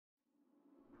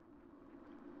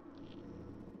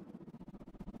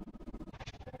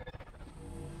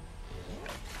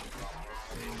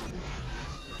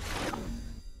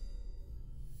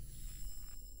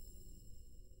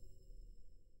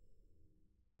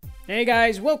Hey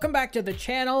guys, welcome back to the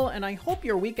channel, and I hope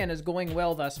your weekend is going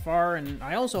well thus far, and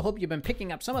I also hope you've been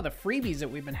picking up some of the freebies that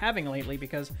we've been having lately,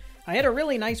 because I had a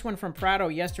really nice one from Prado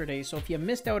yesterday, so if you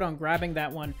missed out on grabbing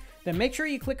that one, then make sure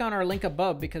you click on our link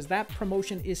above, because that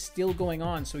promotion is still going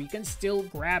on, so you can still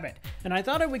grab it. And I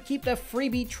thought I would keep the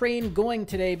freebie train going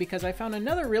today, because I found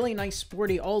another really nice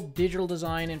sporty all-digital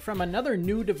design, and from another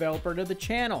new developer to the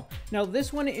channel. Now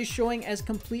this one is showing as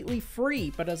completely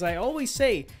free, but as I always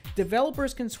say,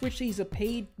 developers can switch these to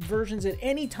paid versions at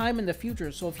any time in the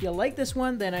future, so if you like this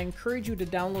one, then I encourage you to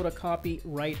download a copy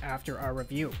right after our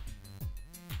review.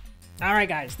 Alright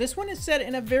guys, this one is set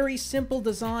in a very simple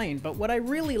design, but what I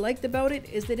really liked about it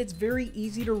is that it's very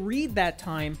easy to read that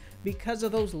time because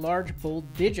of those large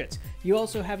bold digits. You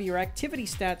also have your activity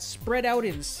stats spread out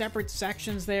in separate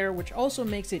sections there, which also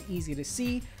makes it easy to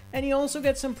see. And you also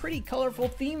get some pretty colorful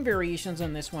theme variations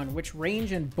on this one, which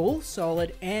range in both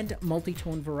solid and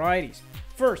multi-tone varieties.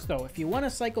 First though, if you want to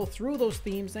cycle through those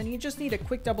themes, then you just need a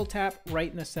quick double tap right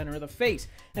in the center of the face.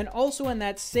 And also in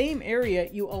that same area,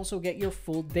 you also get your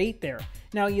full date there.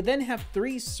 Now you then have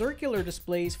 3 circular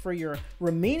displays for your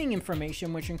remaining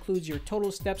information, which includes your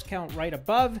total steps count right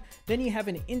above. Then you have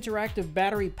an interactive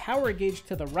battery power gauge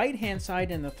to the right hand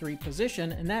side in the 3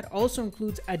 position, and that also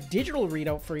includes a digital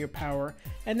readout for your power.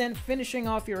 And then finishing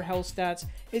off your health stats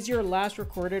is your last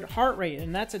recorded heart rate,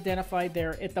 and that's identified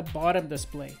there at the bottom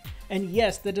display. And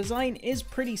yes, the design is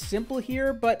pretty simple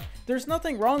here, but there's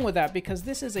nothing wrong with that because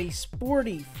this is a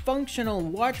sporty, functional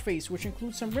watch face which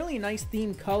includes some really nice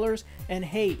themed colors, and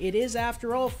hey, it is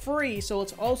after all free, so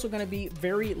it's also going to be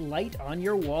very light on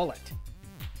your wallet.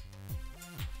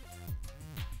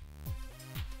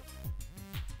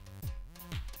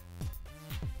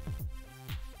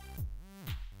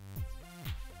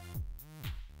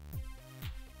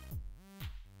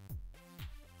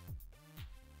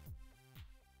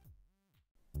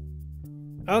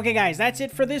 Okay guys, that's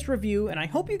it for this review, and I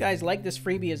hope you guys like this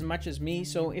freebie as much as me,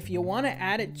 so if you want to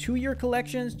add it to your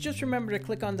collections, just remember to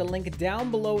click on the link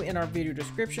down below in our video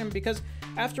description, because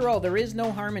after all, there is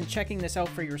no harm in checking this out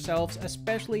for yourselves,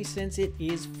 especially since it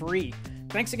is free.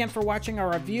 Thanks again for watching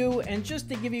our review, and just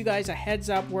to give you guys a heads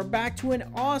up, we're back to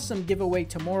an awesome giveaway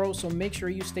tomorrow, so make sure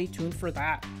you stay tuned for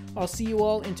that. I'll see you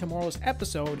all in tomorrow's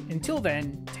episode. Until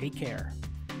then, take care.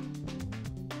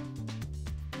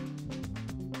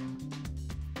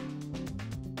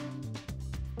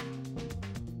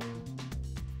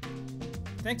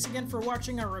 Thanks again for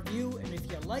watching our review, and if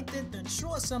you liked it, then show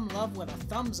us some love with a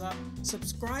thumbs up,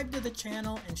 subscribe to the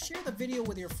channel, and share the video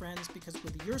with your friends, because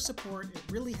with your support, it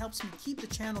really helps me keep the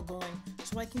channel going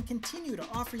so I can continue to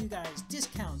offer you guys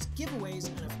discounts, giveaways,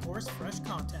 and of course, fresh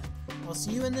content. I'll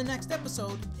see you in the next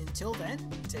episode. Until then,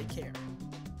 take care.